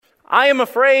I am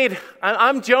afraid.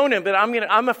 I'm Jonah, but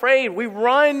I'm afraid. We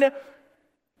run,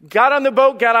 got on the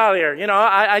boat, got out of here.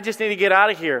 I just need to get out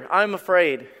of here. I'm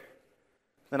afraid.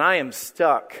 Then I am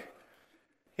stuck.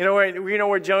 You know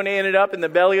where Jonah ended up? In the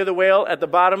belly of the whale, at the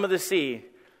bottom of the sea.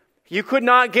 You could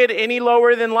not get any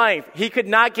lower than life. He could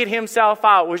not get himself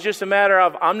out. It was just a matter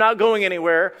of, I'm not going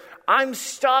anywhere. I'm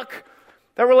stuck.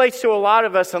 That relates to a lot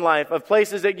of us in life, of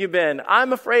places that you've been.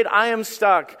 I'm afraid I am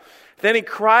stuck. Then he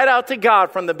cried out to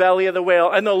God from the belly of the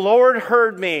whale, and the Lord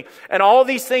heard me. And all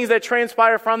these things that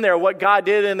transpire from there, what God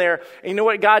did in there. And you know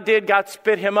what God did? God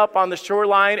spit him up on the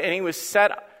shoreline, and he was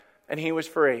set, and he was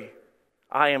free.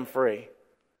 I am free.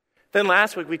 Then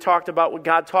last week we talked about what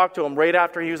God talked to him right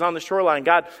after he was on the shoreline.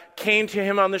 God came to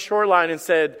him on the shoreline and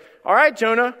said, all right,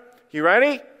 Jonah, you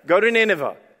ready? Go to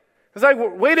Nineveh. I was like,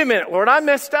 wait a minute, Lord, I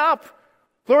messed up.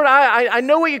 Lord, I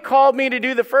know what you called me to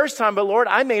do the first time, but Lord,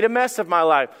 I made a mess of my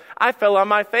life. I fell on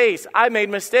my face. I made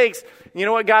mistakes. You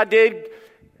know what God did?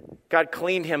 God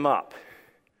cleaned him up.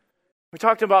 We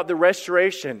talked about the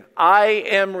restoration. I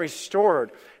am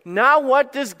restored. Now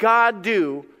what does God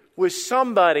do with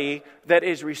somebody that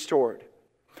is restored?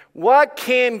 What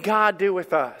can God do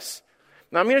with us?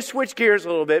 Now I'm going to switch gears a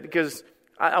little bit because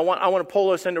I want to pull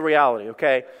us into reality,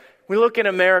 okay? We look in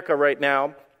America right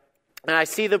now, and I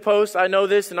see the posts. I know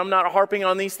this, and I'm not harping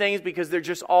on these things because they're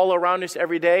just all around us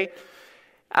every day.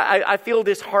 I feel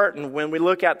disheartened when we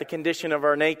look at the condition of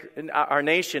our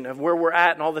nation, of where we're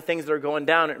at and all the things that are going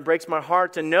down. It breaks my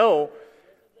heart to know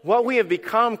what we have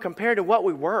become compared to what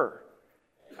we were.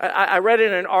 I read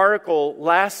in an article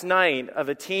last night of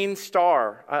a teen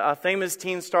star, a famous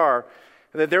teen star,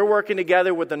 that they're working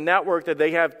together with the network that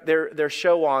they have their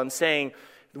show on, saying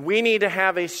we need to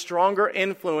have a stronger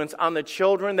influence on the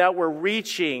children that we're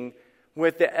reaching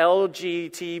with the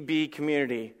LGBT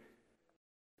community.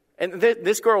 And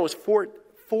this girl was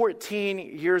 14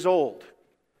 years old.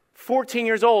 14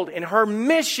 years old, and her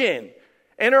mission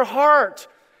and her heart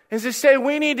is to say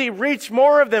we need to reach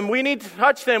more of them. We need to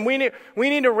touch them. We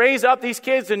need to raise up these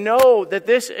kids to know that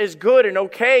this is good and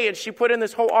okay. And she put in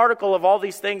this whole article of all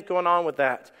these things going on with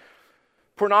that.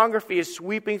 Pornography is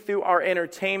sweeping through our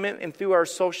entertainment and through our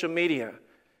social media.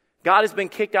 God has been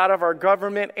kicked out of our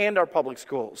government and our public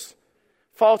schools.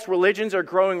 False religions are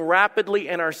growing rapidly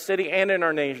in our city and in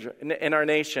our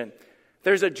nation.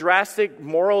 There's a drastic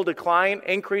moral decline,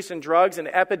 increase in drugs, and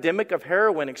epidemic of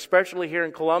heroin, especially here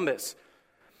in Columbus.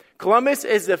 Columbus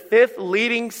is the 5th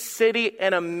leading city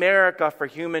in America for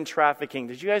human trafficking.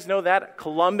 Did you guys know that?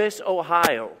 Columbus,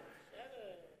 Ohio.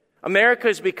 America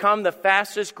has become the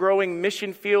fastest growing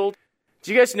mission field.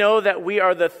 Do you guys know that we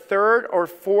are the 3rd or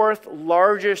 4th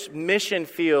largest mission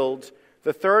field,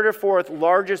 the 3rd or 4th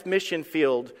largest mission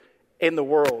field in the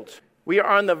world? We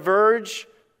are on the verge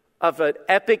of an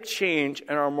epic change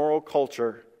in our moral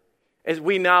culture as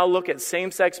we now look at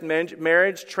same-sex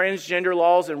marriage, transgender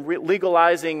laws, and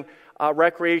legalizing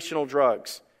recreational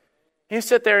drugs. You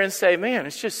sit there and say, man,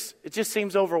 it just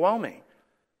seems overwhelming.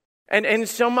 And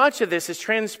so much of this has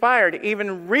transpired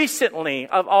even recently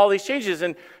of all these changes.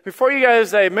 And before you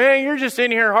guys say, man, you're just in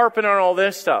here harping on all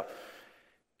this stuff,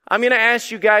 I'm going to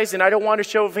ask you guys, and I don't want to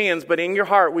show hands, but in your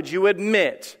heart, would you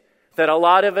admit that a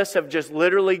lot of us have just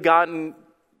literally gotten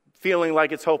feeling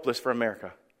like it's hopeless for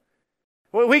America?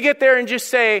 We get there and just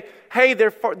say, hey,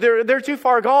 they're too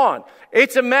far gone.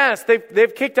 It's a mess.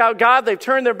 They've kicked out God. They've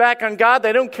turned their back on God.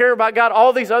 They don't care about God.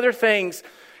 All these other things.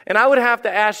 And I would have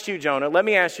to ask you, Jonah, let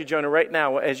me ask you, Jonah, right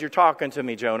now, as you're talking to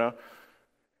me, Jonah,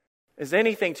 is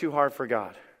anything too hard for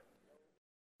God?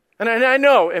 And I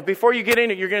know, before you get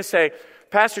in it, you're going to say,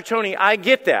 Pastor Tony, I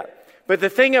get that. But the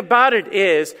thing about it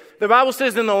is, the Bible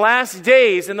says in the last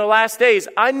days,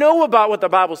 I know about what the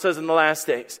Bible says in the last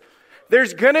days.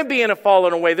 There's going to be in a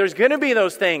fallen away. There's going to be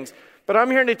those things. But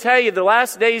I'm here to tell you, the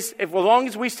last days, as long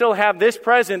as we still have this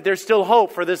present, there's still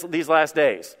hope for these last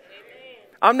days.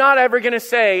 I'm not ever going to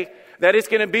say that it's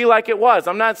going to be like it was.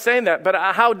 I'm not saying that. But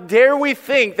how dare we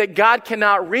think that God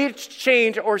cannot reach,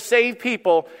 change, or save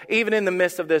people even in the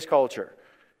midst of this culture?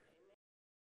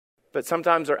 But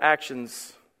sometimes our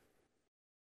actions,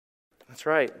 that's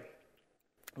right.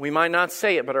 We might not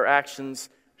say it, but our actions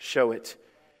show it.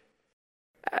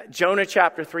 Jonah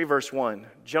chapter 3, verse 1.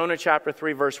 Jonah chapter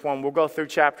 3, verse 1. We'll go through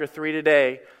chapter 3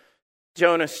 today.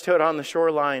 Jonah stood on the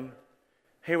shoreline.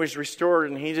 He was restored,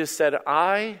 and he just said,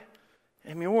 I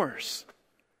am yours.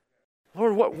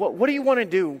 Lord, what do you want to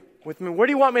do with me? Where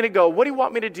do you want me to go? What do you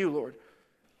want me to do, Lord?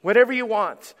 Whatever you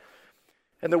want.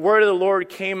 And the word of the Lord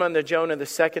came unto Jonah the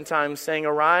second time, saying,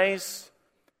 arise,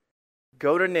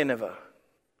 go to Nineveh,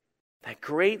 that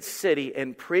great city,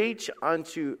 and preach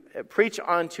unto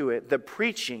it the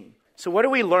preaching. So what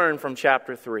do we learn from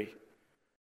chapter 3?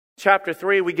 Chapter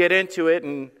 3, we get into it,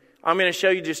 and I'm going to show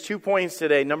you just 2 points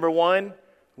today. Number one,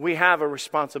 we have a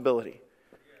responsibility.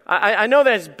 I know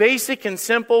that's basic and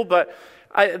simple, but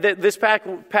this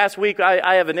past week,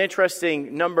 I have an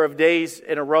interesting number of days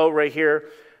in a row right here.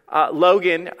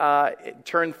 Logan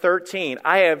turned 13.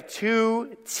 I have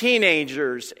 2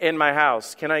 teenagers in my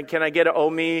house. Can I get an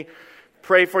 "oh me"?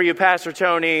 Pray for you, Pastor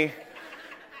Tony.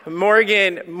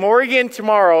 Morgan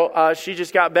tomorrow, she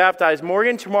just got baptized.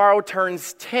 Morgan tomorrow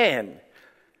turns 10.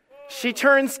 She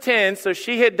turns 10, so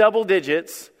she hit double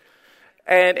digits.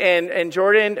 And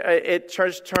Jordan,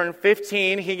 turned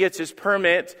 15. He gets his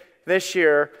permit this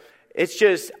year. It's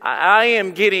just, I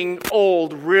am getting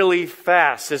old really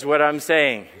fast is what I'm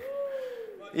saying.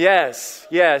 Yes.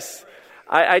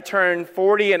 I turned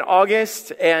 40 in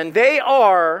August, and they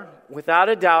are, without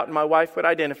a doubt, my wife would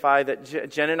identify that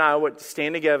Jen and I would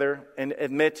stand together and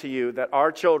admit to you that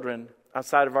our children,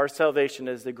 outside of our salvation,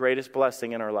 is the greatest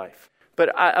blessing in our life.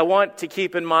 But I want to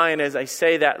keep in mind as I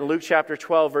say that in Luke chapter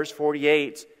 12, verse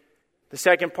 48, the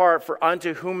second part, for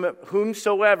unto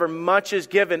whomsoever much is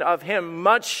given, of him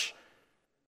much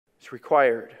is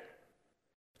required.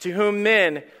 To whom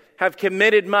men have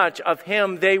committed much, of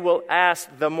him they will ask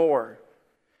the more.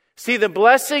 See, the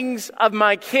blessings of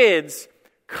my kids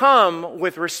come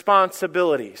with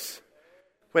responsibilities.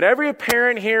 Would every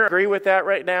parent here agree with that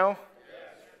right now?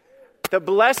 The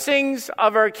blessings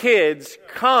of our kids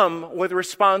come with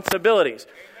responsibilities.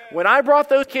 When I brought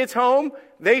those kids home,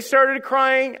 they started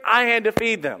crying. I had to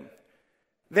feed them.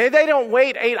 They don't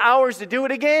wait 8 hours to do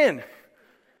it again.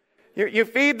 You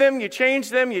feed them, you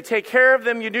change them, you take care of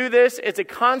them, you do this. It's a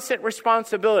constant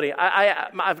responsibility.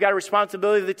 I've got a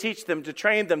responsibility to teach them, to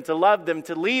train them, to love them,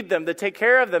 to lead them, to take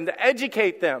care of them, to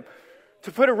educate them,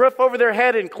 to put a roof over their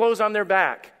head and clothes on their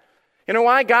back. You know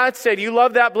why? God said, you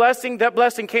love that blessing? That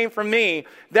blessing came from me.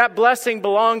 That blessing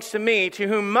belongs to me. To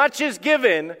whom much is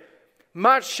given,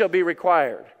 much shall be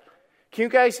required. Can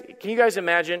you guys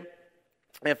imagine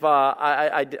if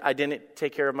I didn't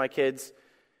take care of my kids?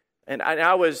 And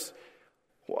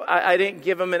I didn't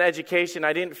give them an education.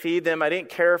 I didn't feed them. I didn't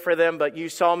care for them. But you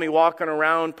saw me walking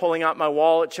around, pulling out my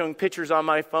wallet, showing pictures on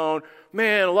my phone.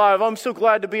 Man, alive, I'm so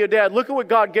glad to be a dad. Look at what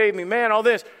God gave me. Man, all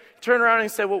this. Turn around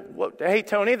and say, well, hey,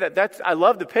 Tony, that's I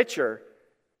love the picture.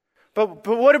 But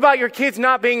what about your kids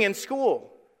not being in school?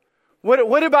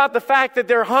 What about the fact that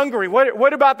they're hungry?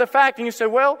 What about the fact, and you say,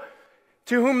 well,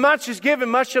 to whom much is given,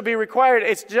 much shall be required.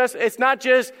 It's not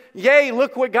just, yay,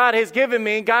 look what God has given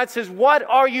me. God says, what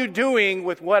are you doing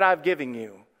with what I've given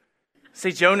you?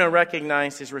 See, Jonah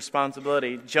recognized his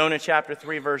responsibility. Jonah chapter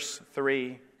 3, verse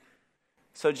 3.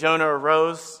 So Jonah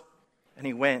arose and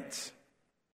he went.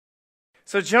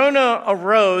 So Jonah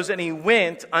arose and he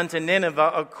went unto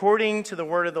Nineveh according to the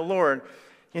word of the Lord.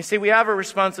 You see, we have a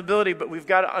responsibility, but we've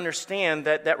got to understand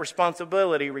that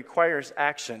responsibility requires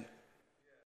action.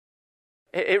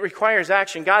 It requires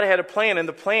action. God had a plan, and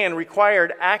the plan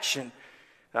required action.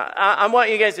 I want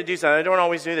you guys to do something. I don't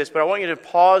always do this, but I want you to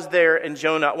pause there in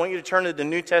Jonah. I want you to turn to the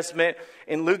New Testament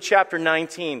in Luke chapter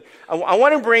 19. I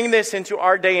want to bring this into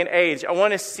our day and age. I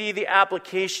want to see the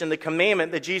application, the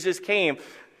commandment that Jesus came.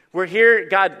 We're here,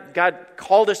 God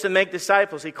called us to make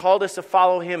disciples. He called us to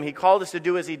follow Him. He called us to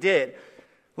do as He did.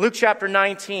 Luke chapter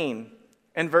 19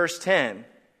 and verse 10.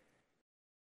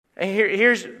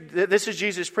 And this is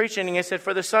Jesus preaching, and He said,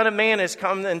 for the Son of Man has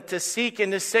come to seek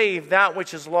and to save that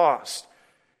which is lost.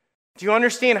 Do you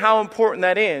understand how important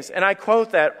that is? And I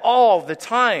quote that all the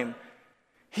time.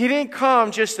 He didn't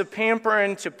come just to pamper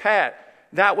and to pat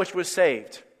that which was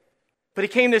saved. But He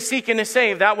came to seek and to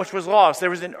save that which was lost. There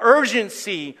was an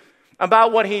urgency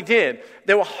about what He did.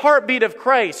 The heartbeat of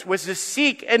Christ was to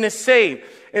seek and to save.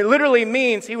 It literally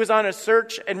means He was on a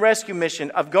search and rescue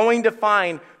mission of going to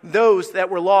find those that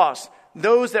were lost,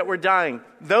 those that were dying,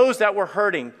 those that were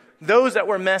hurting, those that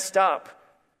were messed up.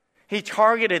 He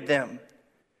targeted them.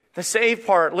 The save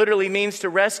part literally means to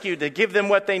rescue, to give them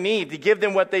what they need, to give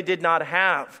them what they did not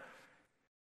have.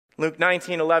 Luke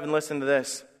 19:11, listen to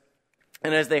this.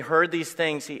 And as they heard these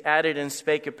things, He added and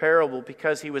spake a parable,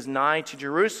 because He was nigh to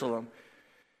Jerusalem,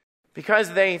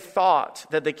 because they thought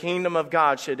that the kingdom of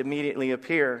God should immediately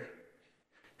appear.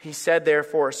 He said,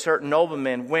 therefore, a certain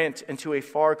nobleman went into a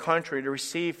far country to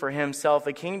receive for himself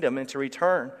a kingdom and to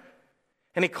return.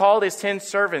 And he called his 10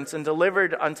 servants and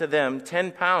delivered unto them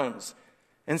 10 pounds,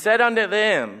 and said unto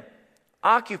them,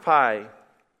 occupy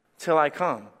till I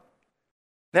come.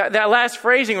 That last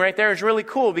phrasing right there is really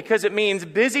cool, because it means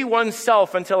busy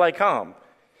oneself until I come.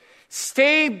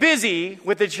 Stay busy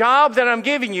with the job that I'm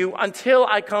giving you until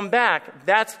I come back.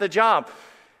 That's the job.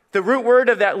 The root word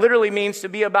of that literally means to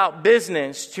be about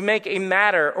business, to make a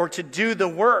matter, or to do the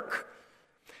work.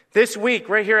 This week,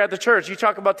 right here at the church, you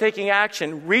talk about taking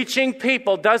action. Reaching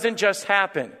people doesn't just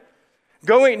happen.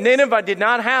 Nineveh did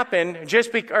not happen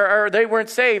or they weren't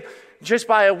saved just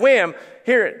by a whim.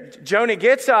 Here, Jonah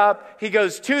gets up, he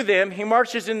goes to them, he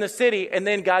marches in the city, and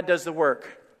then God does the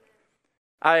work.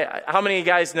 How many of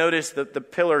you guys noticed the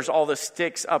pillars, all the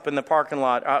sticks up in the parking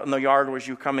lot, out in the yard as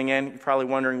you coming in? You're probably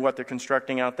wondering what they're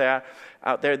constructing out there.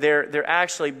 They're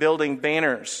actually building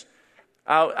banners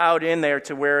out in there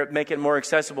to make it more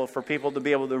accessible for people to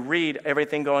be able to read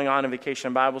everything going on in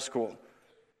Vacation Bible School.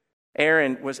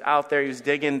 Aaron was out there, he was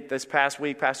digging this past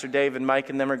week. Pastor Dave and Mike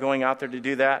and them are going out there to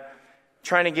do that,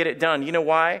 trying to get it done. You know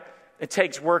why? It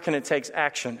takes work and it takes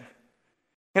action.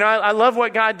 You know, I love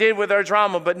what God did with our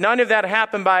drama, but none of that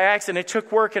happened by accident. It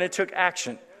took work and it took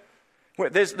action.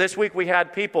 This week we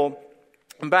had people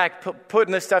back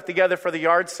putting this stuff together for the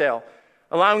yard sale,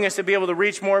 allowing us to be able to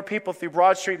reach more people through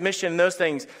Broad Street Mission and those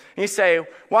things. And you say,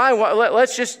 why?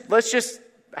 Let's just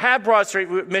have Broad Street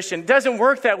Mission. It doesn't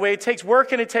work that way. It takes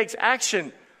work and it takes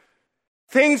action.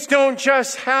 Things don't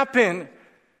just happen.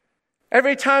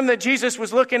 Every time that Jesus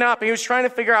was looking up, he was trying to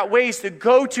figure out ways to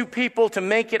go to people to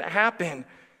make it happen.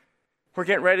 We're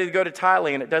getting ready to go to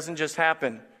Thailand. It doesn't just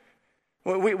happen.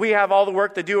 We have all the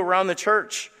work to do around the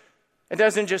church. It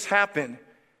doesn't just happen.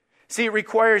 See, it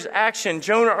requires action.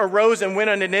 Jonah arose and went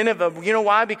unto Nineveh. You know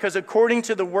why? Because according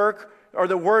to the work or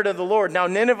the word of the Lord. Now,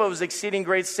 Nineveh was an exceeding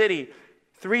great city,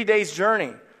 3 days'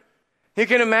 journey. You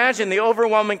can imagine the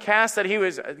overwhelming task that he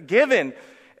was given.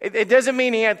 It doesn't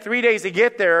mean he had 3 days to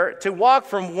get there. To walk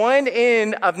from one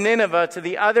end of Nineveh to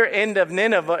the other end of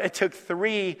Nineveh, it took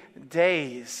 3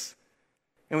 days.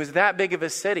 It was that big of a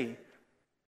city.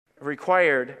 It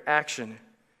required action.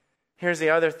 Here's the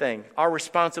other thing. Our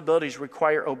responsibilities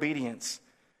require obedience.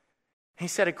 He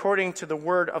said, according to the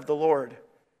word of the Lord.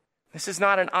 This is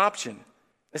not an option.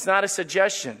 It's not a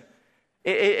suggestion.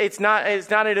 It's not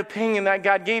an opinion that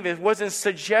God gave. It wasn't a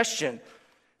suggestion.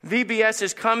 VBS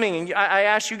is coming, and I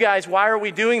ask you guys, why are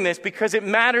we doing this? Because it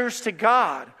matters to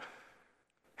God.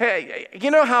 Hey, you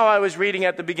know how I was reading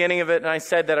at the beginning of it, and I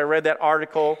said that I read that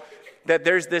article, that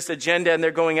there's this agenda, and they're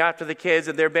going after the kids,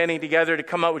 and they're banding together to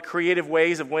come up with creative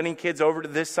ways of winning kids over to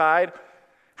this side.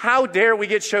 How dare we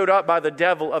get showed up by the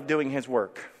devil of doing his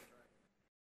work?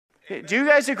 Do you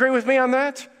guys agree with me on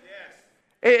that?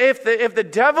 If the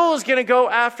devil is going to go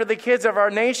after the kids of our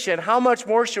nation, how much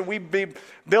more should we be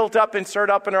built up and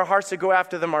stirred up in our hearts to go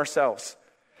after them ourselves?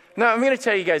 Now, I'm going to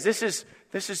tell you guys, this is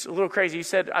a little crazy. You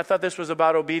said, I thought this was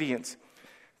about obedience.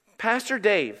 Pastor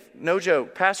Dave, no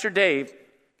joke, Pastor Dave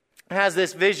has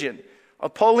this vision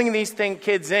of pulling these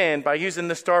kids in by using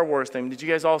the Star Wars thing. Did you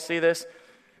guys all see this?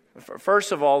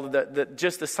 First of all,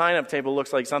 just the sign-up table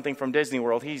looks like something from Disney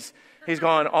World. He's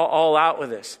gone all out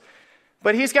with this.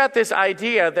 But he's got this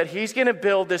idea that he's going to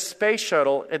build this space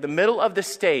shuttle in the middle of the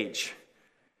stage.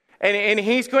 And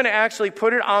he's going to actually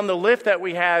put it on the lift that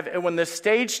we have. And when the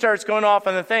stage starts going off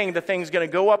on the thing's going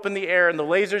to go up in the air and the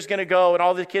laser's going to go and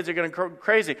all the kids are going to go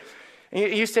crazy.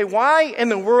 And you say, why in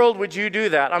the world would you do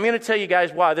that? I'm going to tell you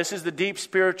guys why. This is the deep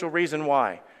spiritual reason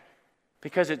why.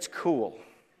 Because it's cool.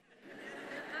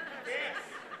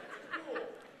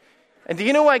 And do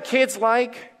you know what kids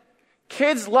like?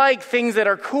 Kids like things that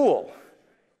are cool.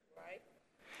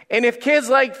 And if kids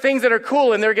like things that are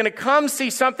cool and they're going to come see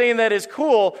something that is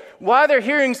cool, while they're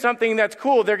hearing something that's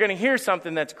cool, they're going to hear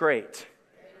something that's great.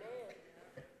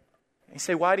 You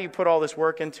say, why do you put all this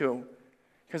work into it?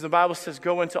 Because the Bible says,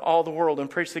 go into all the world and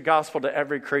preach the gospel to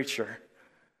every creature.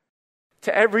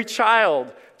 To every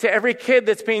child, to every kid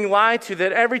that's being lied to,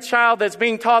 that every child that's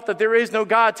being taught that there is no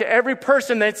God, to every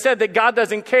person that said that God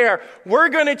doesn't care. We're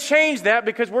going to change that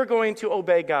because we're going to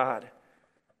obey God.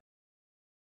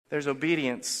 There's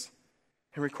obedience.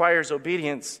 It requires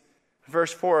obedience.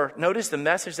 Verse 4, notice the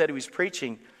message that he was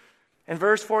preaching. In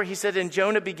verse 4, he said, and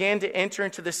Jonah began to enter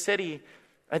into the city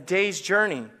a day's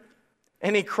journey.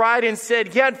 And he cried and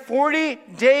said, yet 40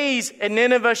 days and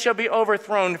Nineveh shall be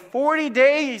overthrown. 40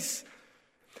 days.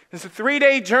 It's a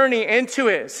 3-day journey into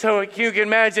it. So you can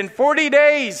imagine 40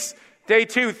 days. Day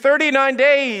 2, 39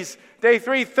 days. Day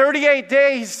 3, 38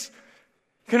 days.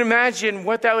 You can imagine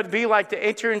what that would be like to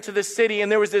enter into the city.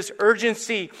 And there was this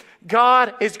urgency.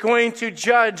 God is going to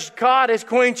judge. God is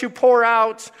going to pour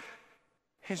out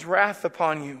his wrath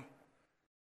upon you.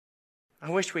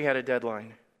 I wish we had a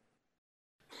deadline.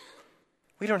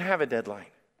 We don't have a deadline.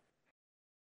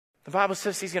 The Bible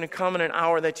says he's going to come in an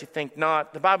hour that you think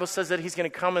not. The Bible says that he's going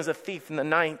to come as a thief in the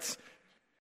night.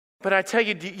 But I tell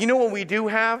you, you know what we do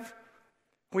have?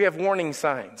 We have warning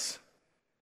signs.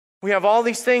 We have all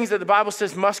these things that the Bible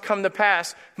says must come to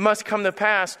pass, must come to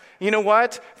pass. You know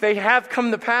what? They have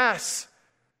come to pass.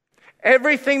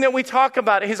 Everything that we talk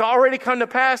about has already come to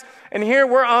pass. And here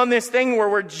we're on this thing where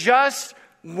we're just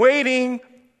waiting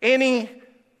any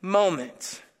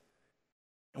moment.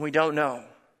 And we don't know.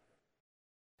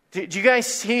 Do you guys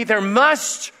see? There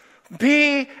must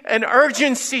be an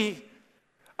urgency.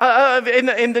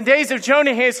 In the days of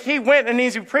Jonah, as he went and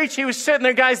as he preached, he was sitting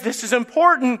there, guys, this is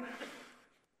important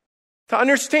to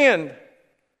understand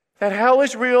that hell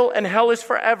is real and hell is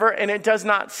forever and it does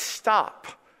not stop.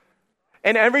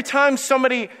 And every time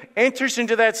somebody enters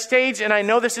into that stage, and I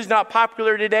know this is not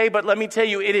popular today, but let me tell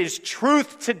you, it is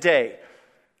truth today.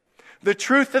 The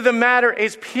truth of the matter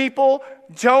is people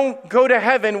don't go to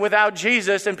heaven without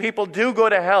Jesus, and people do go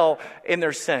to hell in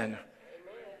their sin.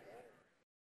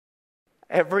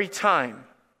 Every time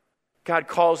God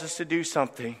calls us to do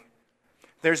something,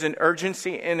 there's an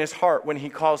urgency in his heart when he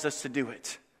calls us to do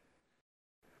it.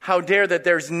 How dare that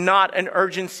there's not an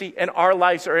urgency in our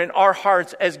lives or in our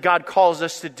hearts as God calls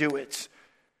us to do it.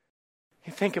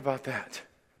 You think about that.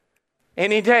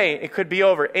 Any day it could be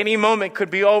over. Any moment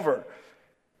could be over.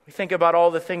 We think about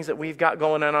all the things that we've got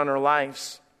going on in our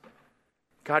lives.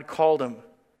 God called him.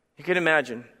 You can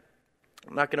imagine.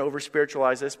 I'm not going to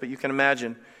over-spiritualize this, but you can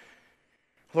imagine.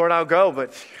 Lord, I'll go,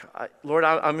 but Lord,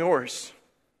 I'm yours.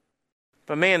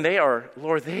 But man, they are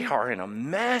in a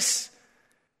mess.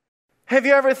 Have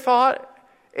you ever thought,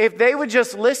 if they would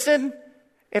just listen,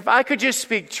 if I could just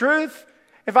speak truth,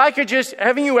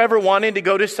 haven't you ever wanted to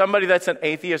go to somebody that's an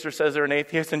atheist or says they're an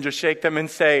atheist and just shake them and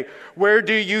say, where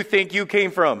do you think you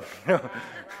came from?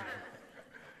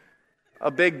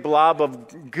 A big blob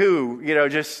of goo,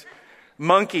 just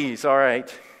monkeys, all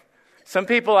right. Some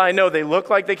people I know, they look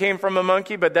like they came from a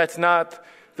monkey, but that's not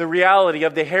the reality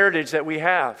of the heritage that we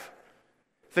have.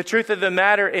 The truth of the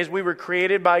matter is we were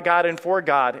created by God and for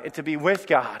God and to be with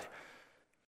God.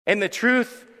 And the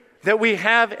truth that we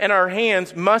have in our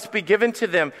hands must be given to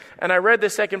them. And I read the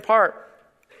second part.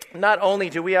 Not only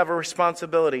do we have a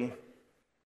responsibility,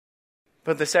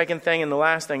 but the second thing and the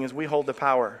last thing is we hold the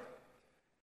power.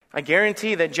 I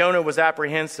guarantee that Jonah was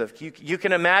apprehensive. You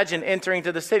can imagine entering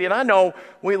to the city. And I know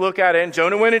we look at it and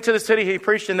Jonah went into the city, he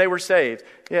preached and they were saved.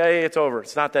 Yeah, it's over.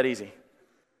 It's not that easy.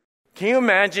 Can you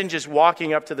imagine just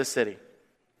walking up to the city?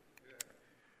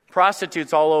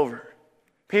 Prostitutes all over.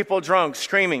 People drunk,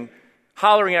 screaming,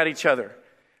 hollering at each other.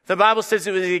 The Bible says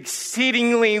it was an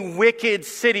exceedingly wicked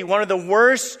city. One of the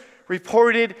worst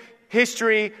reported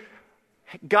history,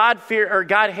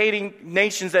 God-hating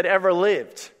nations that ever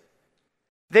lived.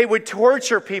 They would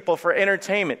torture people for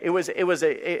entertainment. It was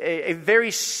a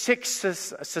very sick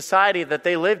society that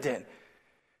they lived in.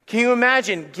 Can you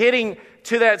imagine getting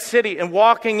to that city and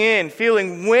walking in,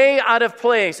 feeling way out of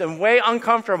place and way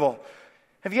uncomfortable?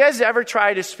 Have you guys ever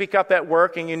tried to speak up at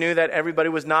work and you knew that everybody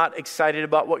was not excited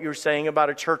about what you were saying about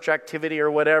a church activity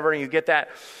or whatever, and you get that,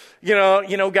 you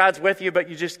know God's with you, but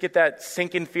you just get that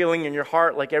sinking feeling in your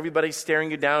heart like everybody's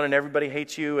staring you down and everybody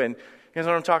hates you, and you know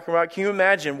what I'm talking about? Can you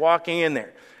imagine walking in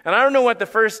there? And I don't know what the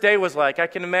first day was like. I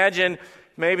can imagine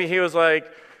maybe he was like,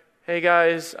 hey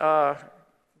guys,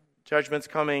 judgment's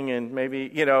coming, and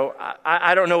maybe,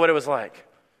 I don't know what it was like.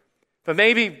 But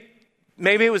maybe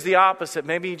it was the opposite.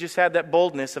 Maybe he just had that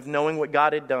boldness of knowing what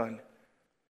God had done.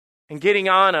 And getting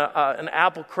on an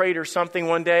apple crate or something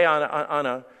one day on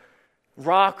a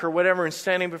rock or whatever and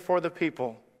standing before the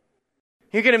people.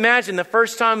 You can imagine the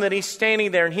first time that he's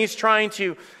standing there and he's trying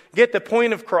to get the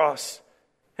point across.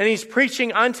 And he's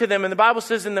preaching unto them. And the Bible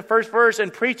says in the first verse,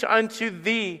 and preach unto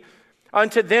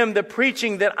them the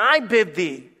preaching that I bid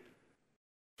thee.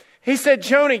 He said,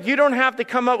 Jonah, you don't have to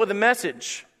come up with a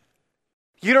message.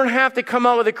 You don't have to come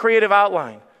up with a creative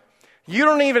outline. You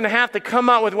don't even have to come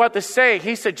up with what to say.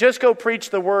 He said, just go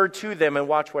preach the word to them and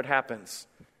watch what happens.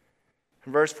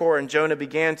 In verse 4, and Jonah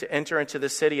began to enter into the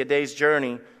city a day's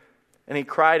journey. And he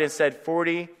cried and said,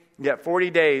 40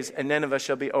 days and Nineveh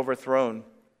shall be overthrown.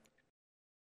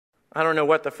 I don't know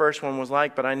what the first one was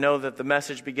like, but I know that the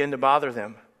message began to bother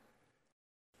them.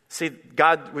 See,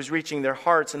 God was reaching their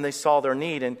hearts and they saw their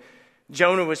need. And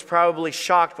Jonah was probably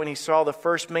shocked when he saw the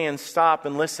first man stop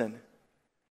and listen.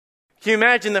 Can you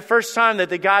imagine the first time that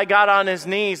the guy got on his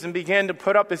knees and began to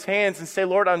put up his hands and say,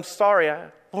 Lord, I'm sorry.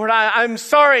 I'm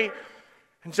sorry.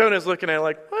 And Jonah's looking at it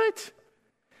like, what?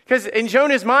 Because in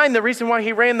Jonah's mind, the reason why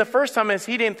he ran the first time is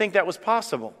he didn't think that was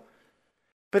possible.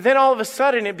 But then all of a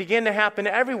sudden it began to happen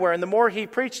everywhere. And the more he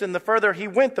preached and the further he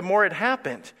went, the more it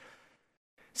happened.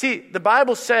 See, the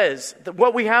Bible says that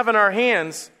what we have in our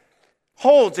hands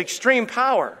holds extreme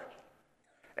power.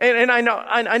 And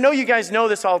I know you guys know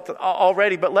this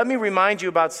already, but let me remind you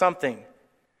about something.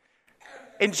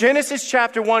 in Genesis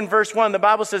chapter 1, verse 1, the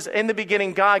Bible says, in the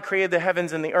beginning, God created the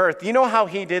heavens and the earth. Do you know how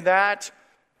he did that?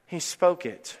 He spoke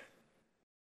it.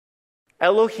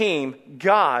 Elohim,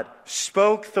 God,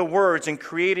 spoke the words and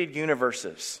created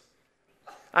universes.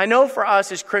 I know for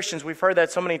us as Christians, we've heard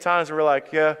that so many times, we're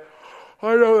like, yeah,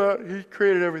 I know that. He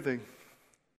created everything.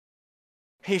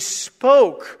 He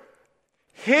spoke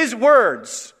his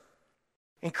words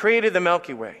and created the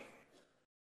Milky Way.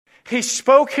 He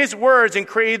spoke his words and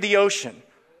created the ocean.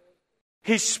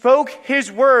 He spoke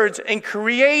his words and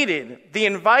created the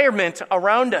environment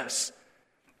around us.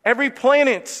 Every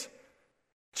planet.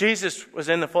 Jesus was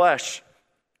in the flesh.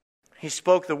 He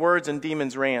spoke the words and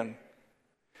demons ran.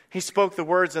 He spoke the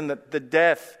words and the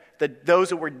death, those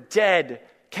that were dead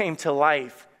came to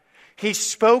life. He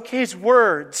spoke his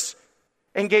words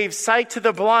and gave sight to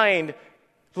the blind,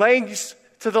 legs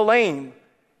to the lame.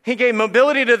 He gave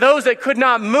mobility to those that could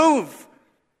not move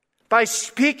by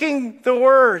speaking the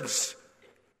words.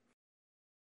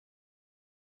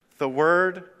 The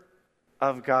Word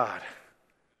of God.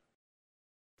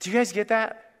 Do you guys get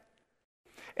that?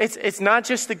 It's not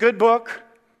just a good book.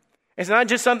 It's not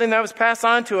just something that was passed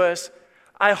on to us.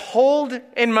 I hold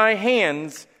in my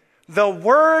hands the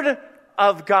Word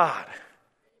of God.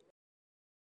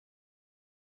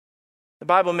 The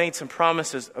Bible made some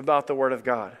promises about the Word of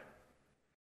God.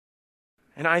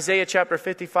 In Isaiah chapter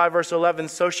 55, verse 11,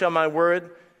 so shall my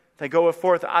word that goeth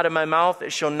forth out of my mouth,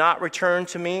 it shall not return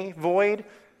to me void,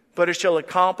 but it shall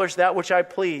accomplish that which I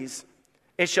please.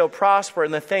 It shall prosper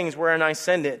in the things wherein I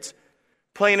send it.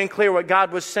 Plain and clear what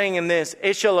God was saying in this.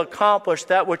 It shall accomplish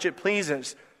that which it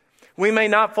pleases. We may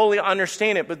not fully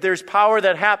understand it, but there's power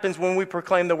that happens when we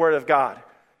proclaim the Word of God.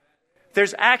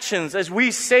 There's actions. As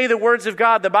we say the words of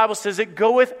God, the Bible says it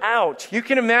goeth out. You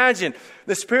can imagine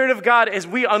the Spirit of God as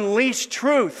we unleash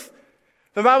truth.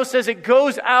 The Bible says it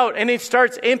goes out and it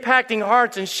starts impacting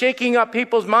hearts and shaking up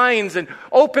people's minds and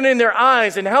opening their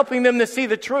eyes and helping them to see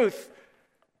the truth.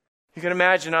 You can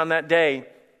imagine on that day,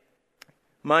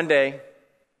 Monday,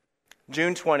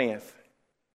 June 20th,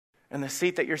 and the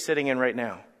seat that you're sitting in right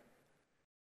now.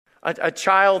 A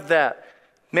child that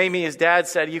maybe his dad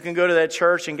said, you can go to that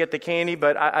church and get the candy,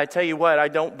 but I tell you what, I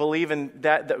don't believe in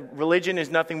that. Religion is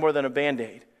nothing more than a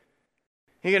Band-Aid.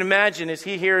 You can imagine as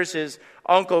he hears his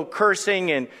uncle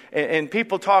cursing and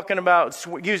people talking about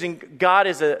using God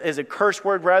as a curse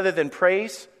word rather than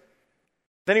praise.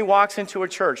 Then he walks into a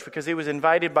church because he was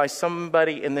invited by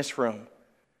somebody in this room.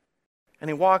 And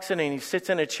he walks in and he sits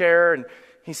in a chair and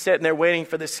he's sitting there waiting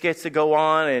for the skits to go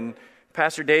on, and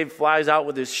Pastor Dave flies out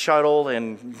with his shuttle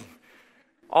and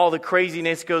all the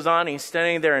craziness goes on. He's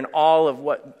standing there in awe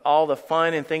of all the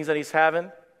fun and things that he's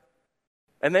having.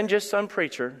 And then just some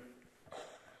preacher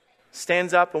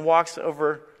stands up and walks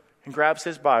over and grabs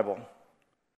his Bible.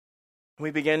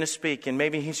 We begin to speak, and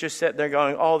maybe he's just sitting there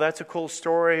going, oh, that's a cool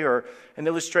story or an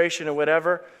illustration or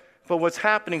whatever. But what's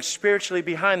happening spiritually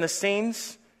behind the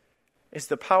scenes is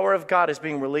the power of God is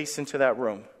being released into that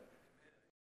room.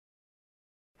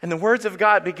 And the words of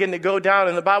God begin to go down,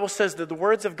 and the Bible says that the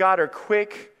words of God are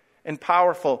quick and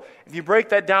powerful. If you break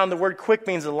that down, the word quick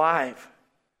means alive.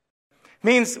 It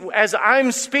means as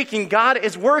I'm speaking, God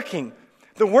is working.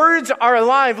 The words are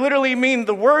alive literally mean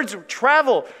the words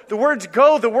travel, the words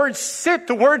go, the words sit,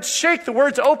 the words shake, the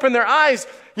words open their eyes.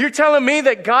 You're telling me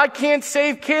that God can't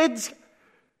save kids?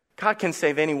 God can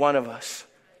save any one of us.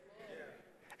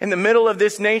 In the middle of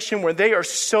this nation where they are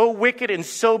so wicked and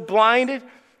so blinded,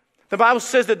 the Bible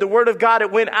says that the Word of God,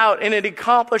 it went out and it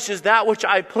accomplishes that which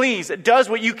I please. It does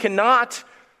what you cannot.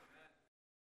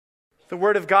 The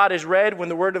Word of God is read when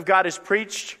the Word of God is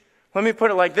preached. Let me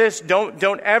put it like this.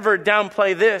 Don't ever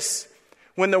downplay this.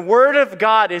 When the Word of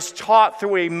God is taught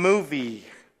through a movie,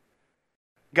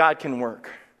 God can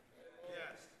work.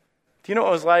 Do you know what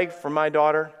it was like for my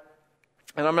daughter?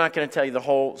 And I'm not going to tell you the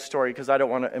whole story because I don't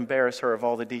want to embarrass her of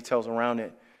all the details around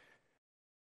it.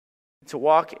 To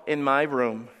walk in my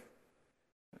room,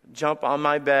 jump on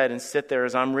my bed and sit there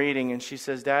as I'm reading, and she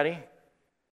says, Daddy,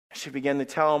 she began to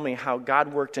tell me how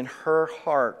God worked in her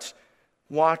heart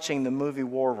watching the movie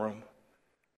War Room.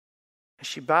 And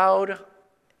she bowed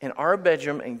in our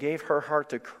bedroom and gave her heart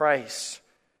to Christ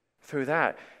through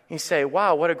that. You say,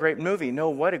 wow, what a great movie. No,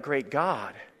 what a great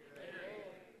God.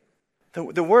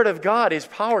 The Word of God is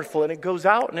powerful, and it goes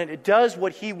out and it does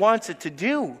what He wants it to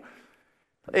do.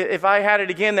 If I had it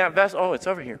again, that vessel, oh, it's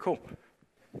over here, cool.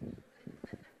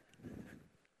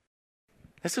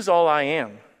 This is all I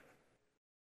am.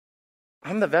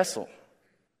 I'm the vessel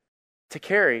to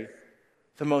carry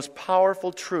the most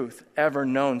powerful truth ever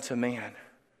known to man.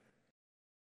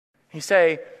 You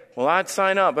say, well, I'd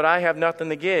sign up, but I have nothing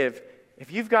to give.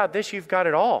 If you've got this, you've got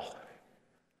it all.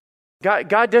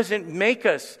 God doesn't make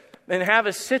us and have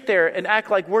us sit there and act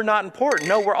like we're not important.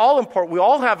 No, we're all important. We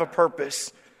all have a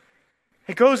purpose.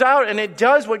 It goes out and it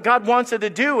does what God wants it to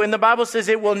do. And the Bible says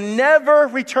it will never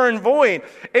return void.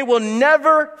 It will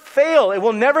never fail. It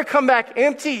will never come back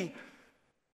empty.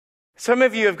 Some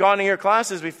of you have gone to your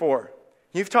classes before.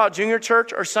 You've taught junior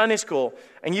church or Sunday school,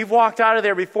 and you've walked out of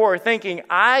there before thinking,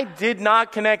 I did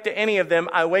not connect to any of them.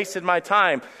 I wasted my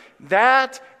time.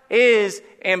 That is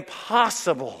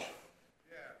impossible.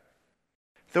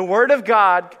 The Word of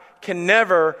God can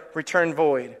never return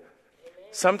void.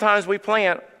 Sometimes we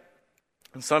plant,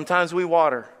 and sometimes we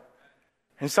water.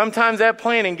 And sometimes that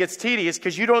planting gets tedious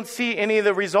because you don't see any of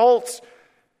the results.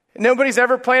 Nobody's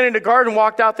ever planted a garden,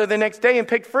 walked out there the next day and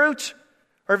picked fruit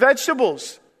or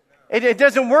vegetables. It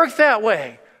doesn't work that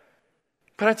way.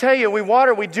 But I tell you, we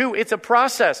water, we do. It's a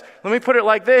process. Let me put it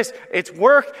like this. It's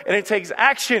work and it takes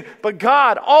action. But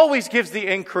God always gives the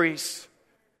increase.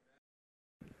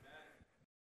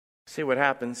 See what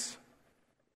happens.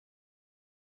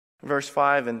 Verse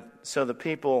 5, and so the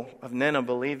people of Nineveh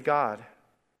believed God.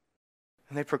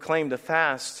 And they proclaimed a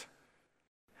fast.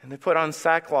 And they put on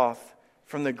sackcloth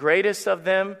from the greatest of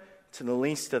them to the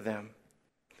least of them.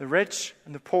 The rich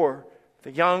and the poor,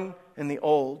 the young and the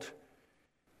old.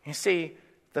 You see,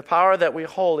 the power that we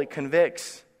hold, it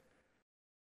convicts.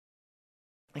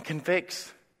 It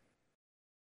convicts.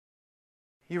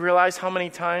 You realize how many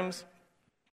times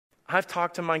I've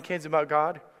talked to my kids about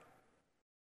God?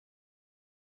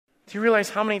 Do you realize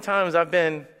how many times I've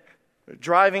been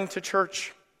driving to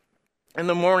church in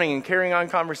the morning and carrying on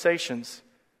conversations?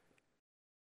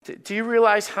 Do you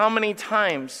realize how many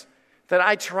times that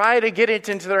I try to get it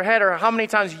into their head, or how many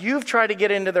times you've tried to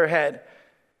get into their head,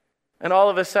 and all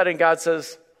of a sudden God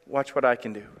says, watch what I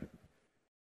can do.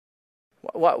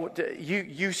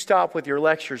 You stop with your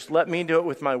lectures. Let me do it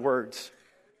with my words.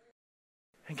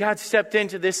 And God stepped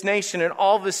into this nation, and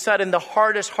all of a sudden the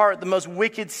hardest heart, the most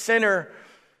wicked sinner,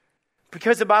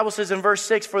 because the Bible says in verse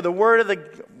 6, the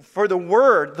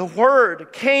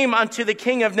word came unto the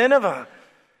king of Nineveh.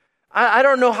 I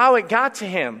don't know how it got to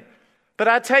him. But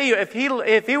I tell you, if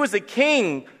he was the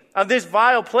king of this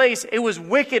vile place, it was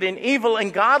wicked and evil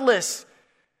and godless.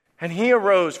 And he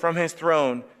arose from his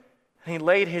throne, and he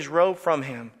laid his robe from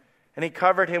him, and he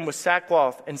covered him with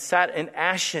sackcloth and sat in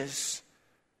ashes.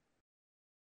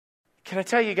 Can I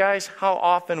tell you guys how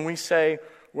often we say,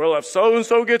 well, if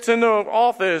so-and-so gets into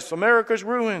office, America's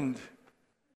ruined.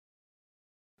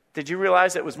 Did you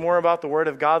realize it was more about the Word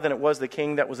of God than it was the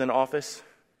king that was in office?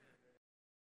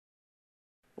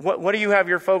 What do you have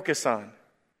your focus on?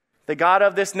 The God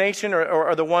of this nation,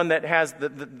 or the one that has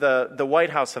the White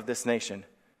House of this nation?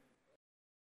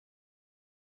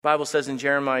 The Bible says in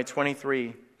Jeremiah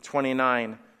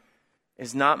 23:29,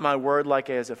 is not my word like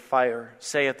as a fire,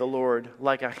 saith the Lord,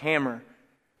 like a hammer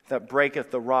that breaketh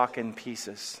the rock in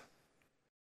pieces?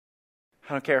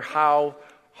 I don't care how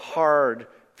hard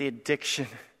the addiction.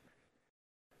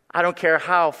 I don't care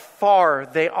how far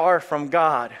they are from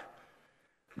God.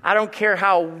 I don't care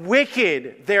how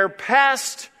wicked their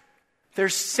past, their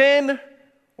sin,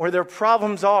 or their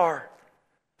problems are.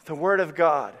 The Word of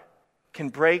God can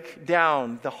break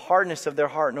down the hardness of their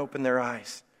heart and open their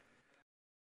eyes.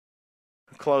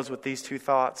 I'll close with these two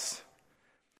thoughts.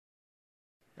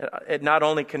 It not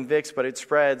only convicts, but it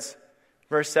spreads.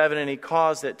 Verse 7, and he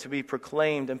caused it to be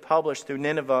proclaimed and published through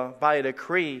Nineveh by a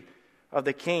decree of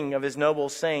the king of his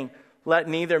nobles, saying, let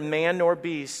neither man nor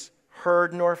beast,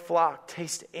 herd nor flock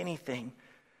taste anything.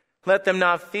 Let them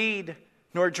not feed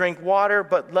nor drink water,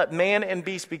 but let man and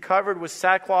beast be covered with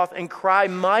sackcloth and cry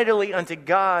mightily unto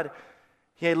God.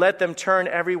 Yea, let them turn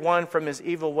every one from his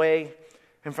evil way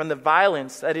and from the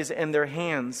violence that is in their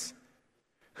hands.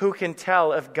 Who can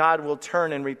tell if God will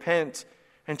turn and repent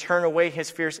and turn away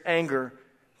his fierce anger,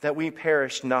 that we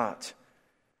perish not?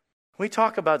 We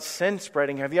talk about sin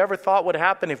spreading. Have you ever thought what would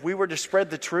happen if we were to spread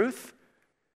the truth?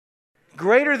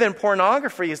 Greater than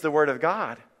pornography is the Word of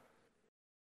God.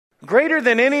 Greater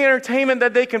than any entertainment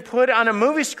that they can put on a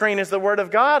movie screen is the Word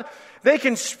of God. They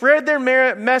can spread their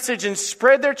message and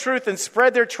spread their truth and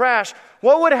spread their trash.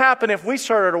 What would happen if we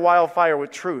started a wildfire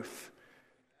with truth?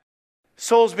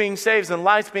 Souls being saved and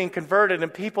lives being converted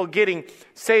and people getting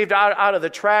saved out of the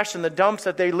trash and the dumps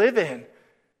that they live in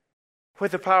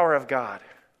with the power of God.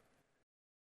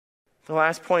 The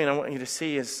last point I want you to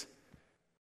see is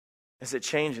it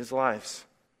changes lives.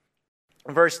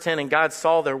 In verse 10, and God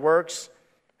saw their works,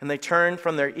 and they turned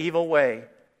from their evil way.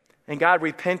 And God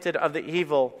repented of the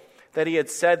evil that he had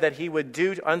said that he would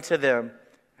do unto them,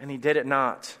 and he did it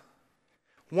not.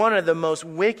 One of the most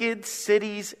wicked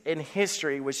cities in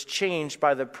history was changed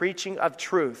by the preaching of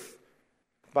truth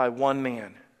by one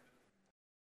man.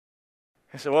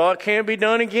 I said, well, it can't be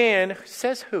done again.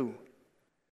 Says who?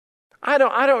 I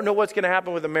don't know what's going to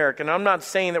happen with America. And I'm not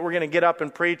saying that we're going to get up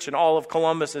and preach and all of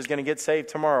Columbus is going to get saved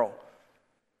tomorrow.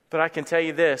 But I can tell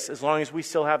you this, as long as we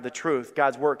still have the truth,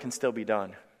 God's work can still be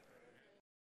done.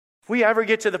 If we ever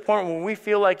get to the point where we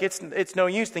feel like it's no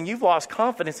use, then you've lost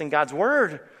confidence in God's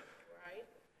word. Right.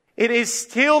 It is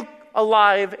still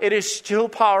alive. It is still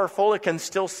powerful. It can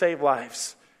still save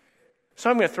lives. So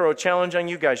I'm going to throw a challenge on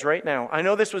you guys right now. I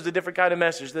know this was a different kind of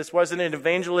message. This wasn't an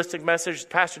evangelistic message.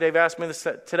 Pastor Dave asked me this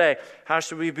today. How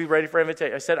should we be ready for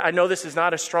invitation? I said, I know this is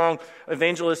not a strong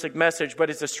evangelistic message, but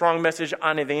it's a strong message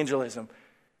on evangelism.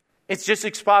 It's just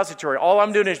expository. All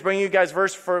I'm doing is bringing you guys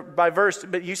verse by verse.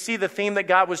 But you see the theme that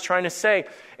God was trying to say.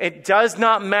 It does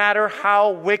not matter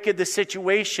how wicked the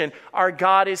situation, our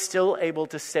God is still able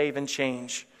to save and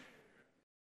change.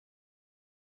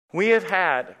 We have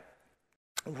had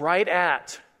right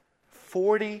at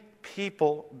 40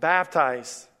 people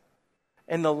baptized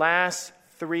in the last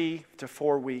 3 to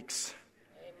 4 weeks.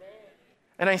 Amen.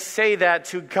 And I say that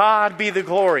to God be the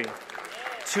glory. Amen.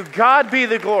 To God be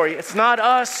the glory. It's not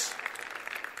us.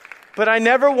 But I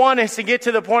never want us to get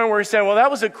to the point where we're saying, well,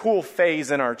 that was a cool phase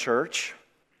in our church.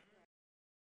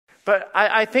 But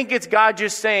I think it's God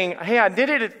just saying, hey, I did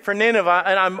it for Nineveh,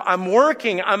 and I'm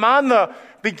working. I'm on the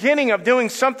beginning of doing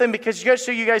something because just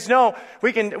so you guys know,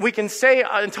 we can say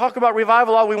and talk about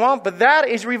revival all we want, but that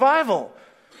is revival.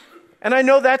 And I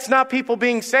know that's not people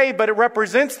being saved, but it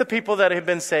represents the people that have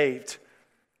been saved.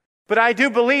 But I do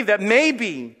believe that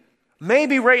maybe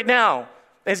right now,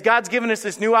 as God's given us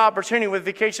this new opportunity with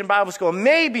Vacation Bible School,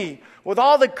 maybe with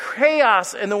all the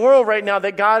chaos in the world right now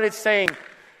that God is saying,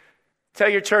 tell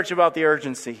your church about the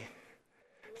urgency.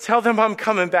 Tell them I'm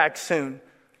coming back soon.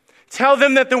 Tell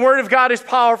them that the Word of God is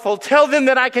powerful. Tell them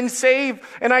that I can save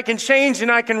and I can change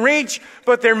and I can reach,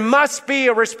 but there must be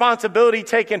a responsibility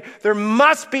taken. There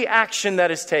must be action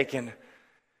that is taken.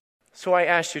 So I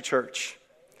ask you, church,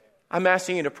 I'm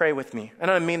asking you to pray with me, and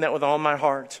I mean that with all my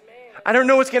heart. I don't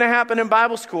know what's going to happen in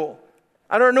Bible school.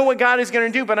 I don't know what God is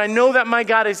going to do, but I know that my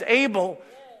God is able.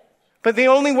 But the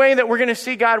only way that we're going to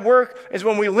see God work is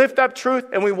when we lift up truth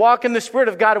and we walk in the Spirit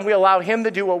of God and we allow Him to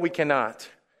do what we cannot.